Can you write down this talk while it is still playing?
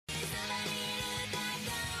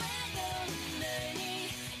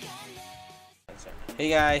Hey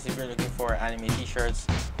guys, if you're looking for anime t-shirts,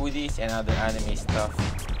 hoodies, and other anime stuff,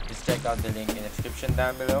 just check out the link in the description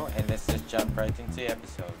down below, and let's just jump right into the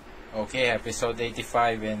episode. Okay, episode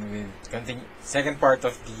 85, and we'll continue second part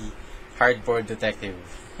of the Hardboard Detective.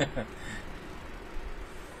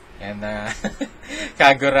 And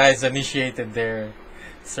Kagura has initiated their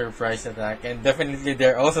surprise attack, and definitely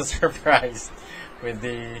they're also surprised with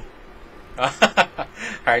the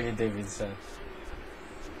Harley Davidson.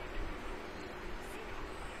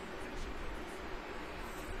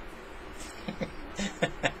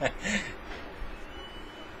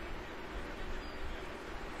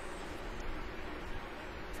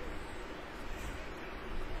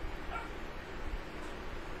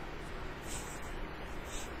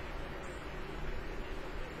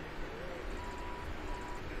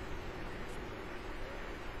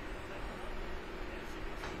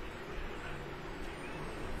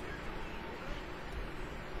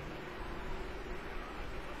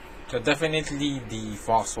 So definitely the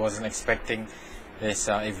Fox wasn't expecting this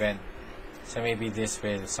event. So maybe this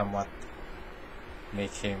will somewhat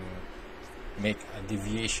make him make a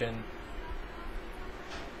deviation.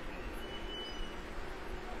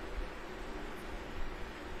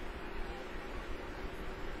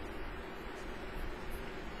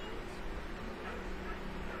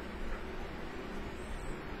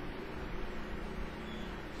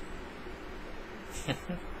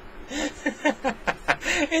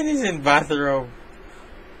 And he's in bathrobe.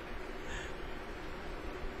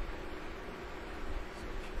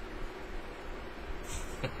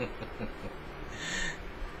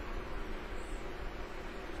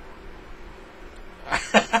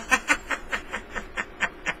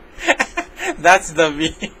 That's the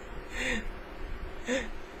V.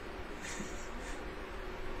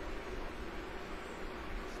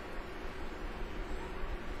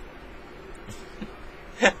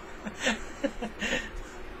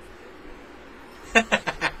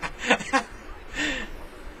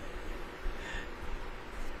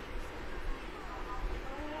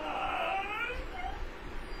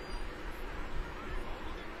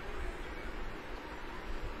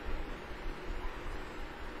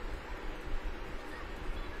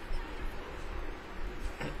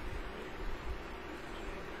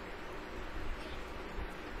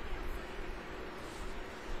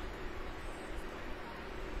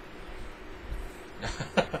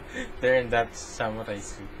 They're in that samurai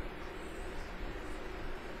suit.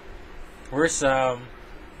 Where's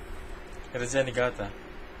Renegata?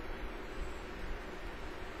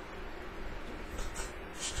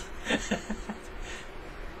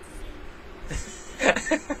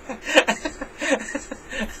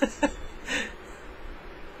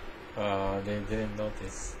 Oh, they didn't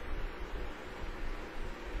notice.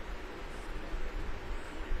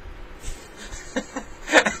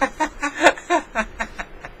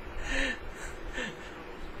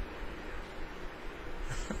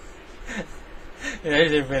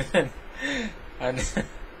 There's a villain. And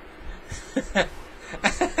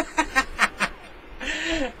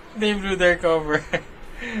they blew their cover.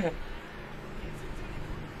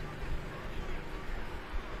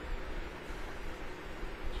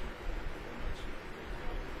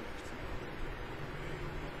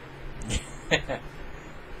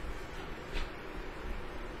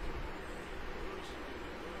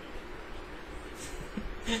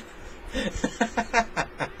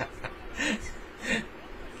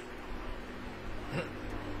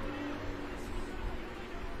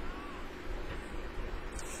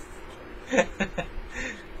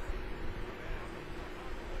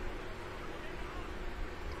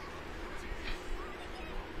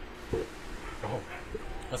 Oh,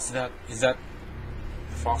 what's that? Is that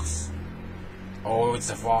the fox? Oh, it's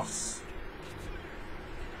a fox.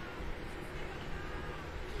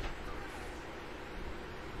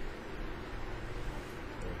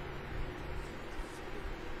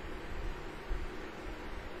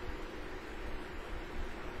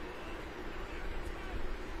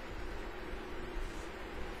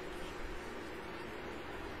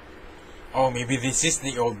 Oh, maybe this is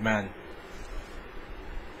the old man.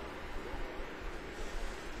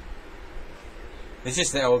 This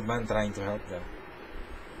is the old man trying to help them.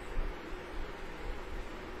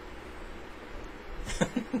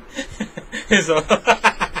 he's, all,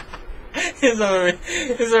 he's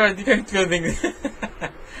already concluding.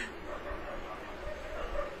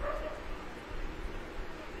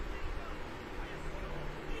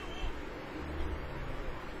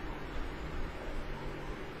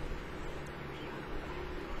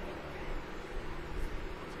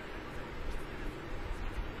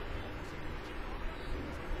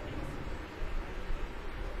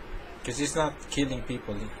 Because he's not killing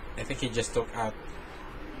people. I think he just took out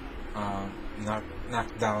um,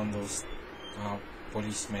 knock down those uh,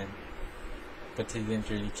 policemen, but he didn't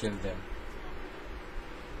really kill them.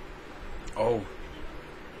 Oh,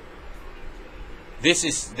 this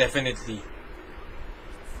is definitely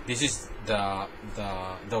this is the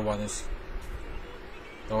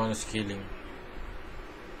one who's killing.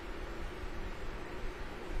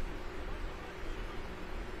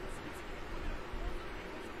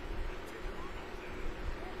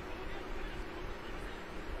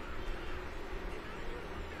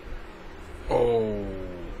 Oh.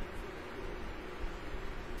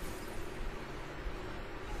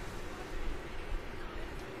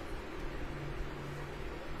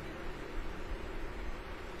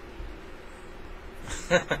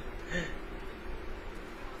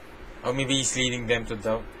 Or maybe he's leading them to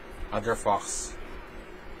the other fox.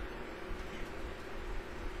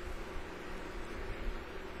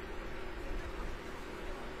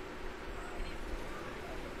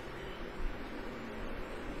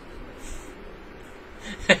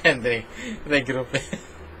 And they group it.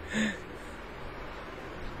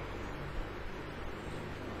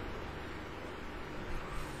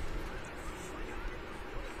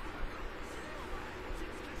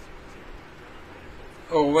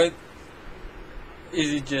 Oh, what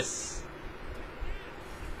is it? Just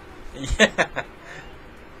yeah.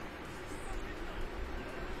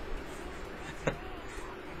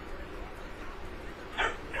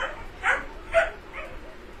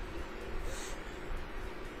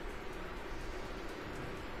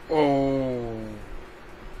 Oh.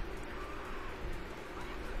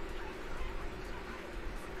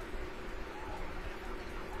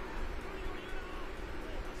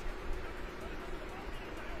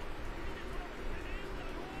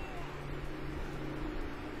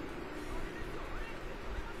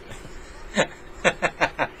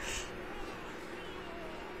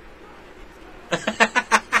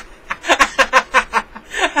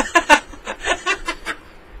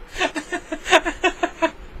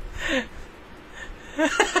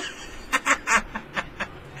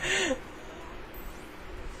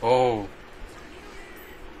 Oh,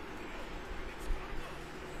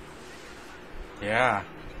 yeah.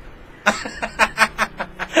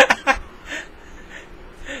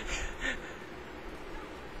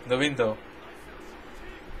 The window.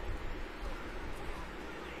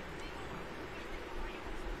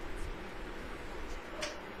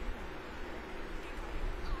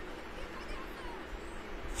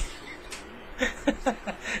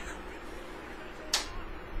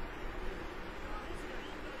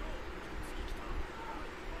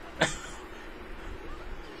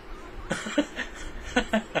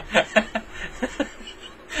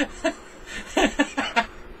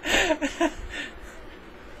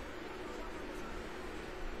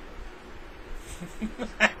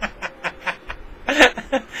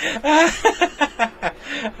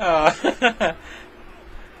 Oh.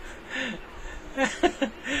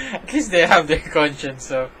 At least they have their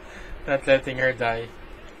conscience of not letting her die.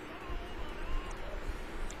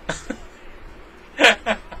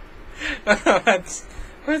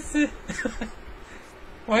 What's the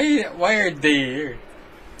why are they here?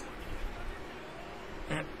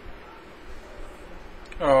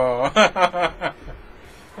 Oh.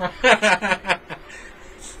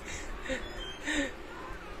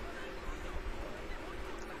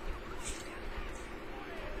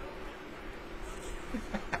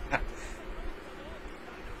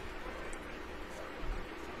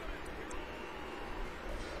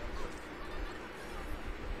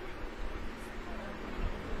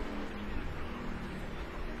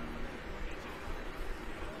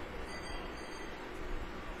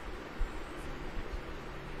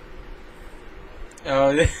 Oh,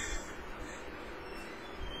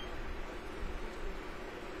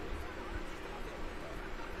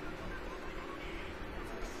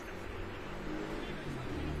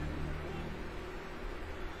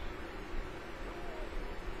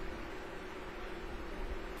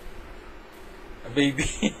 a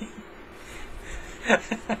baby.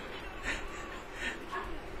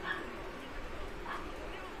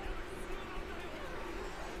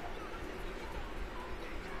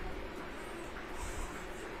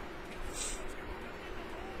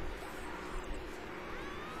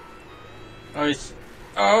 Oh,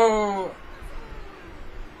 oh,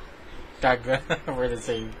 Gaga, we're the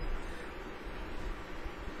same.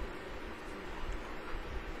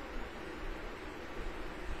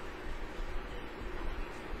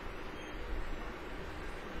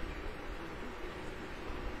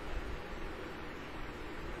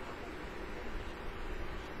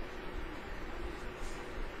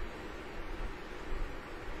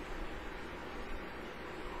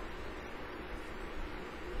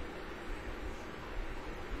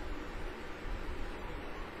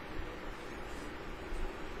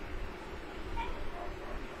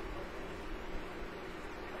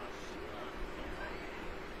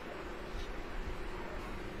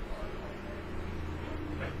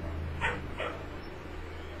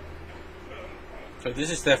 So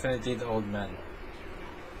this is definitely the old man.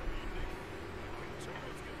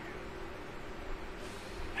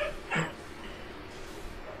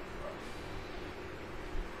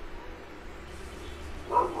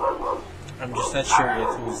 I'm just not sure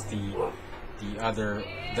yet who's the other,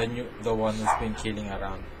 the one who's been killing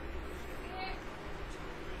around.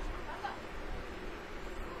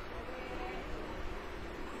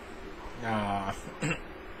 Ah. Yeah.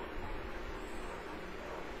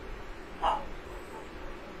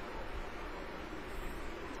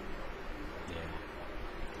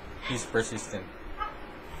 He's persistent.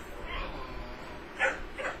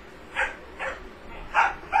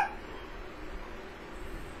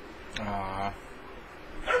 Ah.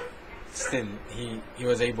 Still, he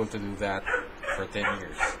was able to do that for 10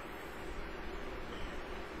 years.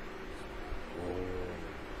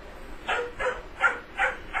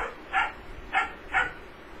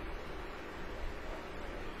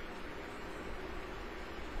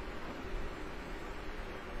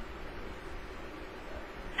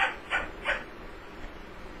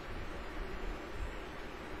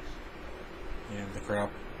 Yeah, the crop.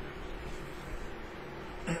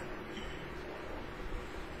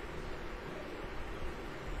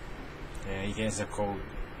 Yeah, he gets a code.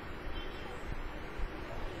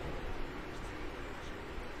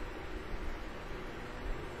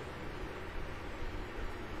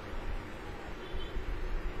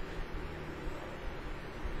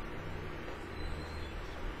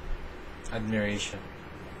 Admiration.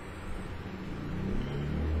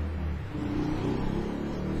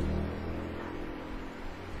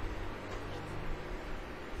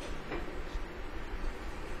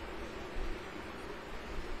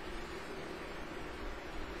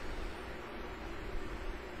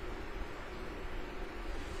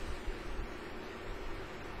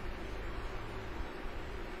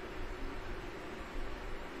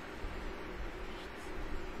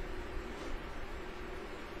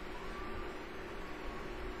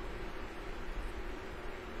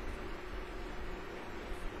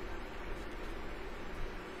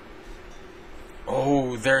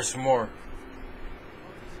 Oh, there's more.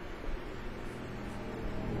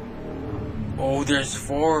 Oh, there's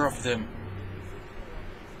 4 of them.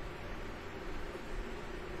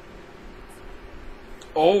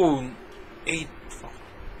 Oh, 8.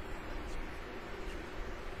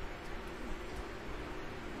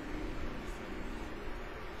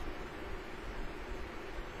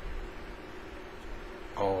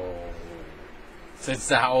 Oh. So it's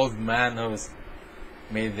the old man who's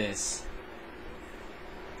made this.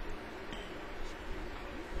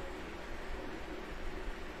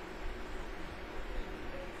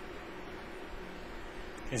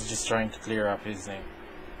 He's just trying to clear up his name.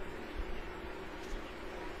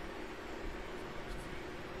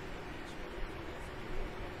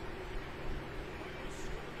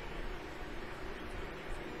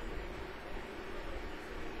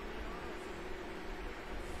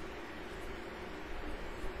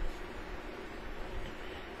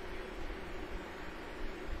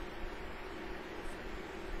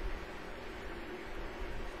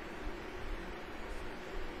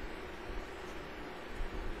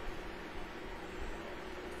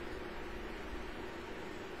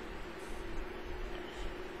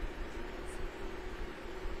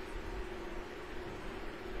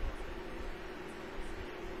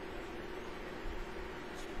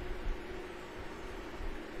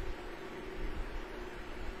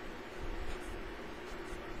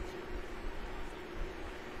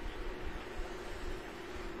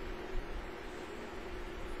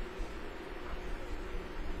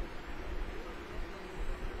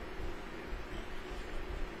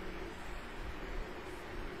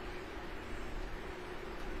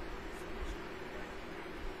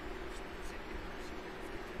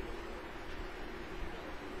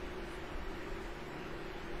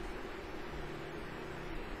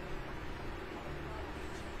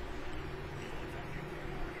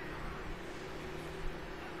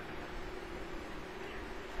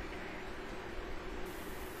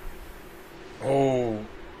 Oh,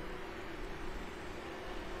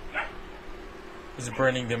 he's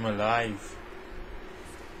burning them alive.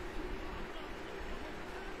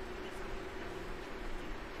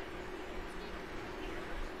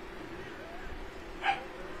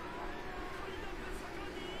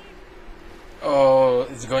 Oh,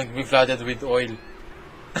 it's going to be flooded with oil.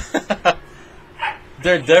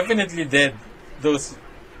 They're definitely dead. Those.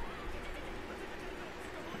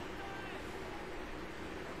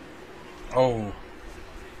 Oh.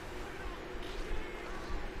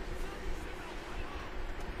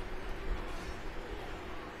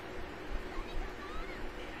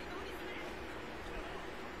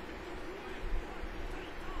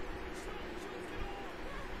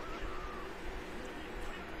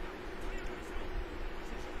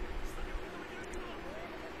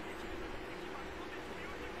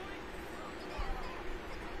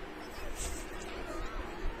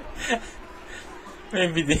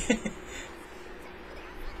 Maybe they.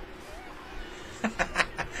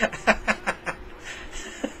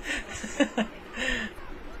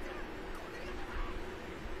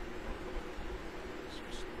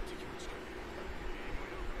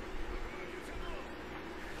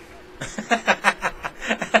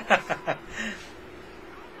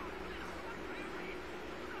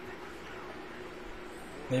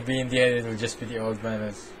 Maybe in the end it'll just be the old man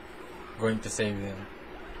that's going to save them.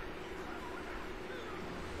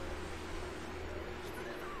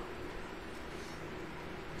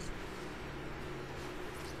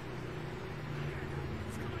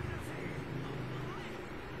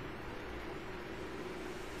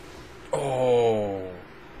 Oh.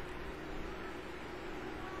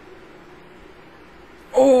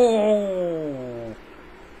 Oh.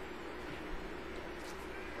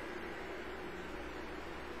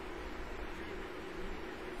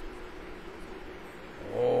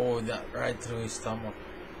 Oh, that right through his stomach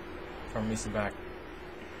from his back.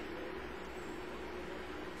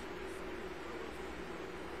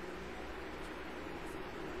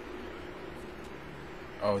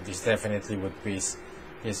 Oh, this definitely would piss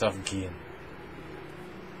off Gin.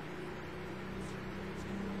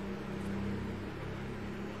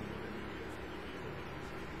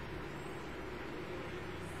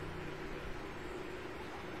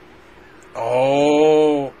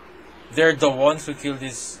 Oh, they're the ones who killed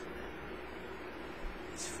his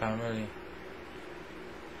family.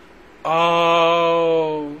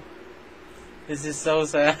 Oh, this is so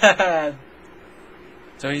sad.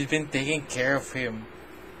 So he's been taking care of him.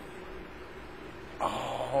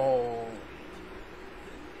 Oh.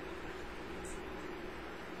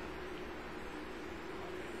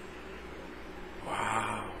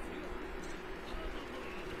 Wow.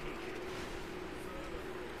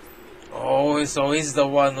 Oh, so he's the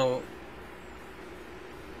one who.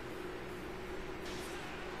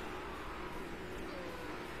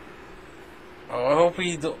 Oh, I hope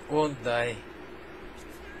he won't die.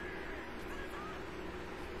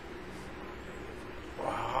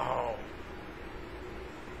 Wow.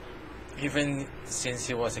 Even since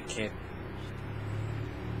he was a kid.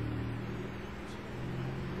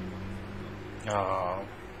 Oh.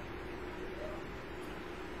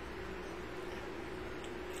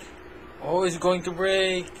 Oh, it's going to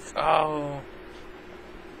break. Oh.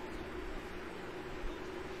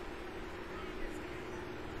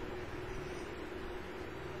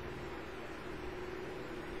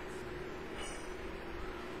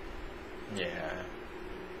 Yeah.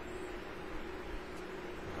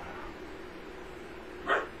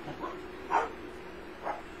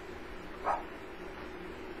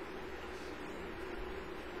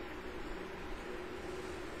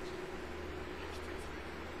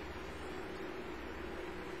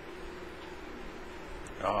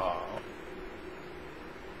 Oh.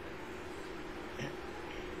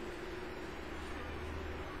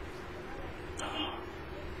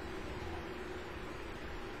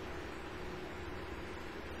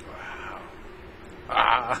 Wow.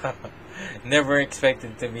 Ah. Never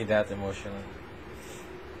expected to be that emotional.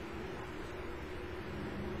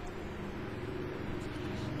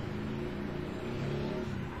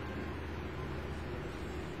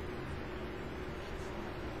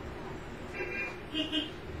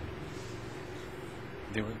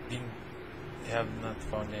 They have not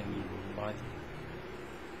found any body.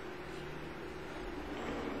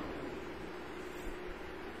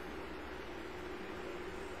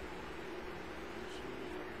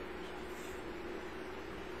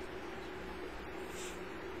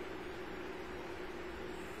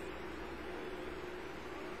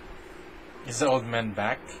 Is the old man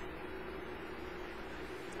back?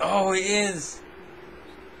 Oh, he is!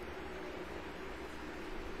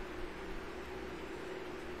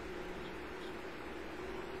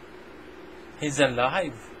 He's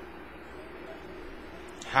alive.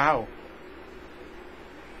 How?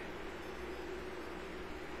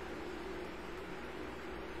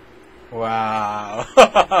 Wow.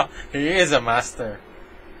 He is a master.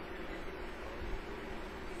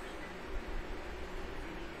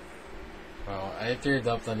 Wow, I teared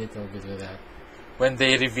up a little bit with that. When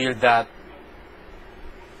they revealed that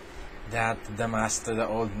the master, the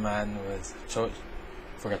old man was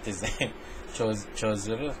forgot his name.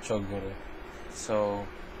 Choguru. So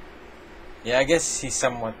yeah, I guess it's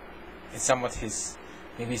somewhat his,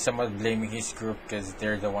 maybe somewhat blaming his group because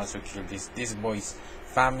they're the ones who killed this boy's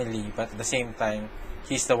family, but at the same time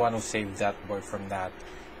he's the one who saved that boy from that,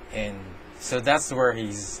 and so that's where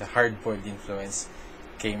his hard-boiled influence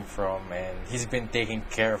came from, and he's been taking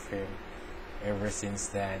care of him ever since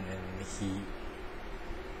then, and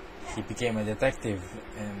he became a detective,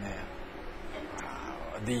 and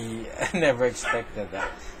the I never expected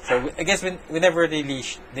that. So I guess we never really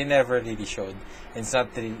they never really showed. It's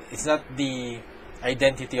not the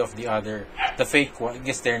identity of the other, the fake one. I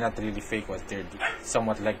guess they're not really fake ones. They're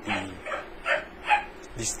somewhat like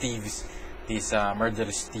these thieves, these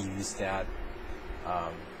murderous thieves that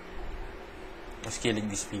was killing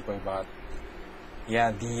these people. But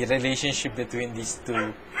yeah, the relationship between these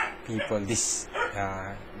two people, this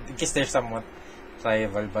I guess they're somewhat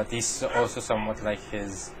rival, but he's also somewhat like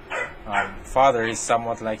his father. Is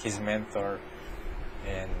somewhat like his mentor,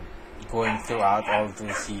 and going throughout all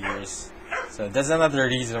those years. So that's another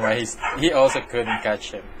reason why he also couldn't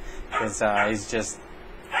catch him, because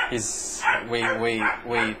he's way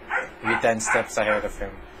 10 steps ahead of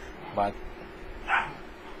him. But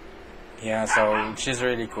yeah, so she's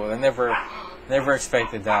really cool. I never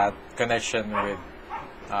expected that connection with.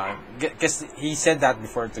 Because he said that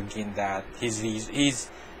before to Gin, that his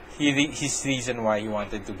reason why he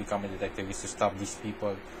wanted to become a detective is to stop these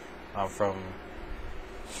people from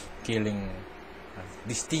killing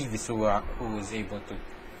these thieves who was able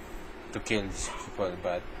to kill these people.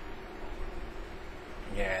 But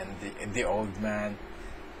yeah, and the old man,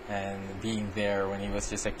 and being there when he was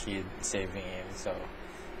just a kid saving him. So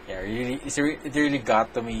yeah, it really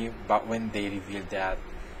got to me. But when they revealed that,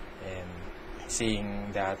 and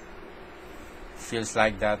seeing that, feels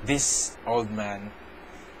like that this old man,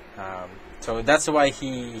 so that's why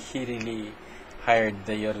he really hired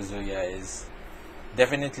the Yorozuya. Is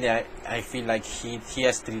definitely, I feel like he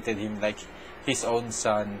has treated him like his own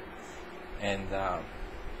son, and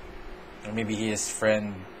or maybe his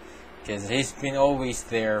friend, because he's been always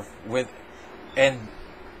there with. And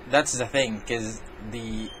that's the thing, because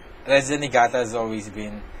the Rezenigata has always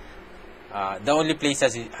been the only place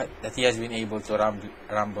that he has been able to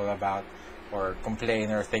ramble about or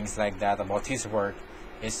complain or things like that about his work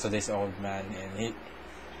is to this old man. And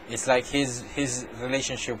it's like his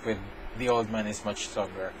relationship with the old man is much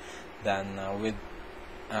stronger than with,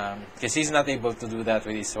 because he's not able to do that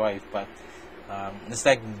with his wife. But it's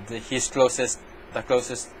like the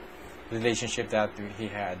closest relationship that he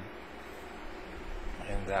had.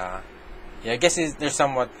 And yeah, I guess there's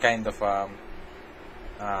somewhat kind of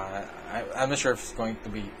I'm not sure if it's going to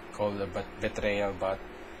be called a betrayal, but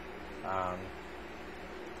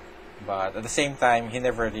at the same time, he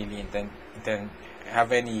never really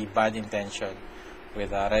have any bad intention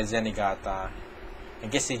with Rezenigata. I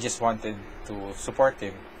guess he just wanted to support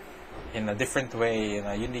him in a different way, in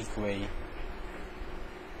a unique way.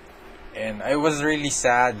 And I was really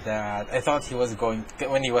sad that I thought he was going to,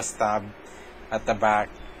 when he was stabbed at the back,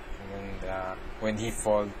 and when he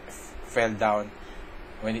fell down,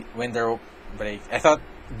 when the rope break. I thought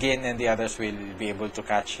Gin and the others will be able to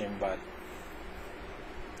catch him, but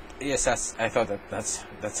yes, I thought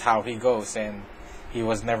that's how he goes, and he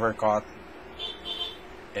was never caught.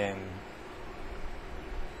 And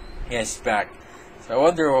yes, back. So I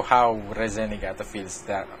wonder how Rezenigata feels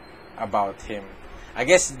that about him. I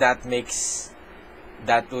guess that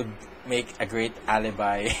would make a great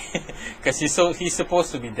alibi, because he's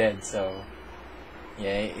supposed to be dead. So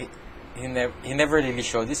yeah, he never really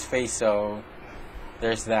showed his face, so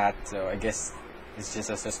there's that. So I guess it's just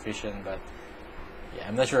a suspicion, but yeah,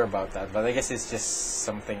 I'm not sure about that. But I guess it's just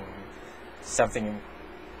something.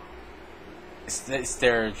 It's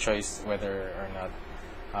their choice whether or not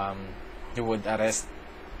you would arrest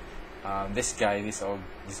this guy, this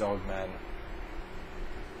old man.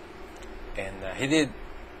 And he did.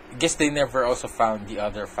 I guess they never also found the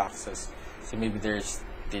other foxes, so maybe they're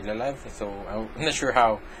still alive. So I'm not sure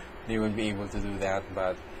how they would be able to do that.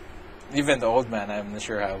 But even the old man, I'm not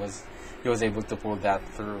sure how he was able to pull that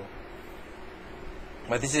through.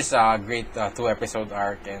 But this is a great 2-episode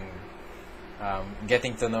arc, and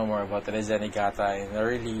getting to know more about Rezenigata, and a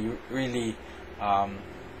really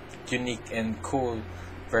unique and cool,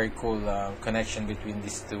 very cool connection between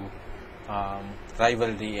these two,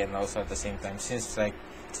 rivalry, and also at the same time seems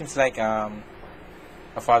like a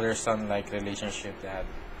father-son like relationship that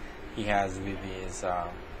he has with his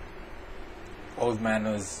old man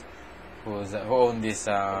who owned this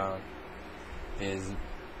is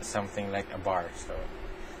something like a bar, so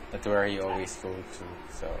that's where he always goes to.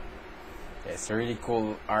 So yeah, it's a really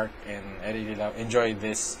cool arc, and I really enjoyed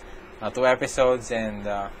this 2 episodes. And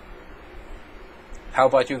how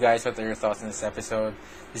about you guys? What are your thoughts on this episode?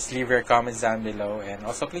 Just leave your comments down below, and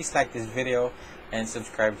also please like this video and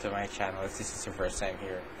subscribe to my channel if this is your first time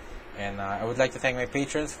here. And I would like to thank my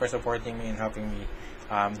patrons for supporting me and helping me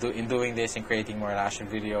in doing this and creating more reaction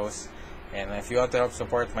videos. And if you want to help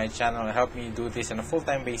support my channel and help me do this on a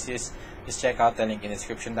full-time basis, just check out the link in the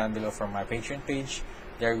description down below for my Patreon page.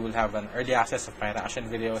 There you will have an early access of my reaction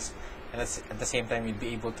videos, and at the same time you'll be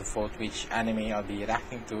able to vote which anime I'll be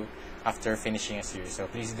reacting to after finishing a series. So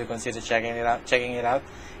please do consider checking it out.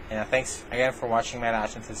 And thanks again for watching my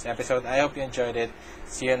reaction to this episode. I hope you enjoyed it.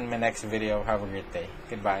 See you in my next video. Have a great day.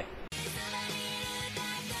 Goodbye.